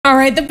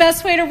right, the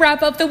best way to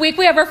wrap up the week,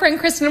 we have our friend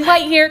Kristen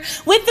White here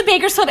with the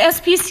Bakersfield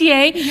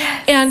SPCA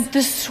and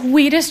the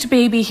sweetest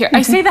baby here.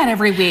 I say that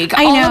every week.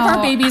 All of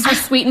our babies are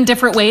sweet in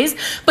different ways,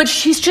 but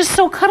she's just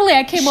so cuddly.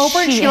 I came over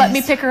and she let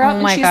me pick her up,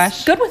 and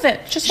she's good with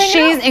it. Just hanging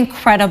out. She's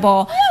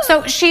incredible.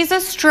 So she's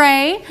a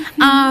stray.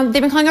 They've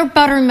been calling her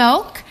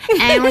Buttermilk.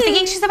 And we're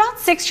thinking she's about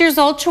 6 years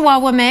old,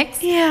 Chihuahua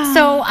mix. Yeah.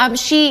 So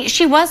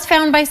she was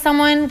found by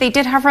someone. They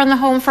did have her in the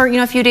home for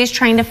a few days,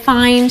 trying to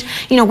find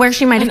where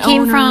she might have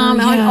came from,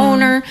 an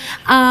owner.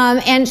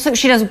 And so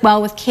she does well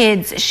with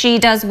kids. She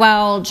does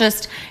well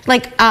just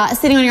like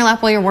sitting on your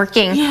lap while you're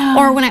working.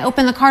 Or when I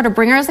open the car to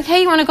bring her, I was like,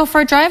 hey, you want to go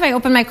for a drive? I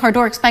open my car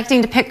door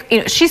expecting to pick.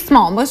 She's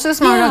small. Most of the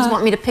smaller dogs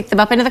want me to pick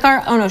them up into the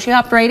car. Oh no, she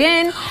hopped right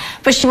in.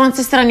 But she wants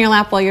to sit on your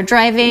lap while you're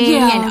driving.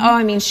 And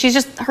I mean, she's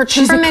just, her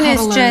temperament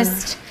is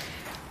just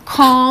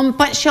calm,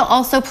 but she'll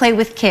also play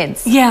with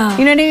kids. Yeah.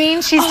 You know what I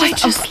mean? She's I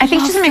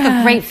think she's gonna make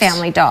a great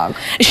family dog.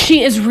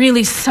 She is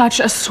really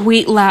such a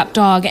sweet lap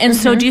dog. And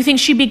so do you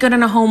think she'd be good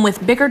in a home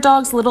with bigger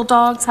dogs, little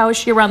dogs? How is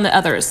she around the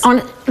others?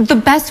 The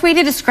best way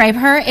to describe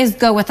her is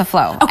go with the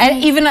flow.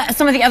 And even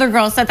some of the other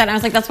girls said that, and I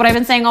was like, that's what I've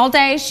been saying all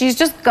day. She's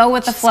just go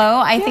with the flow.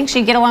 I think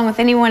she'd get along with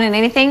anyone and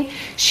anything.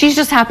 She's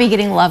just happy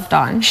getting loved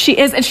on. She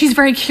is, and she's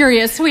very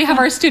curious. We have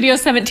our Studio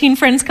 17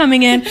 friends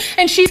coming in,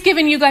 and she's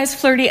giving you guys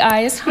flirty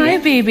eyes. Hi,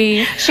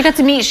 baby. She got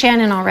to meet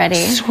Shannon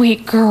already.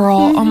 Sweet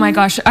girl. Oh my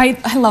gosh. I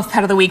love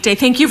Pet of the Weekday.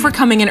 Thank you for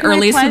coming in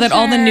early so that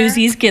all the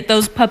newsies get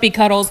those puppy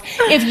cuddles.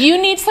 If you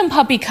need some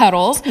puppy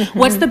cuddles,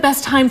 what's the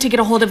best time to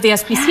get a hold of the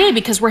SPCA?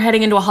 Because we're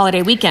heading into a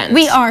holiday weekend.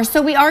 We are.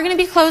 So we are going to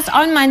be closed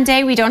on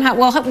Monday. We don't have,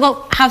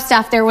 we'll have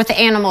staff there with the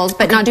animals,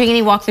 but not doing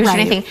any walkthroughs or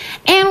anything.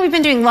 And we've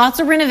been doing lots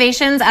of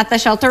renovations at the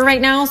shelter right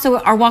now, so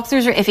our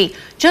walkthroughs are iffy.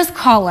 Just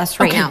call us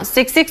right now.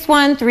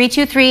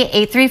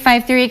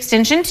 661-323-8353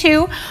 extension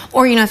 2.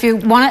 Or, if you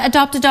want to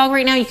adopt a dog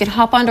right now, you can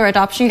hop onto our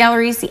adoption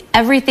gallery, see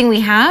everything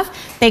we have,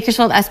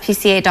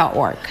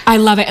 BakersfieldSPCA.org. I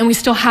love it. And we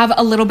still have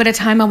a little bit of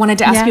time. I wanted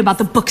to ask you about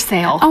the book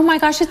sale. Oh my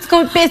gosh, it's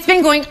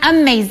been going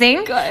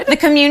amazing. Good. The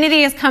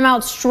community has come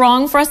out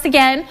strong for us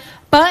again,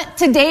 but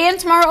today and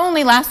tomorrow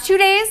only, last 2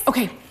 days.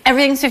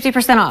 Everything's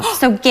 50% off.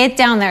 So get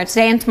down there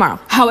today and tomorrow.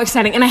 How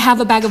exciting. And I have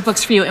a bag of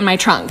books for you in my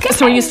trunk.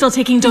 So are you still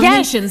taking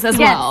donations as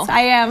well? Yes,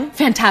 I am.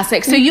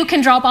 Fantastic. So you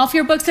can drop off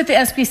your books at the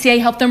SPCA,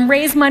 help them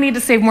raise money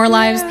to save more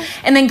lives,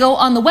 and then go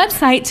on the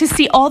website to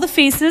see all the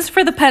faces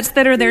for the pets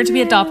that are there to be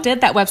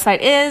adopted. That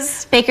website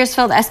is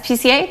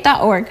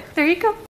BakersfieldSPCA.org. There you go.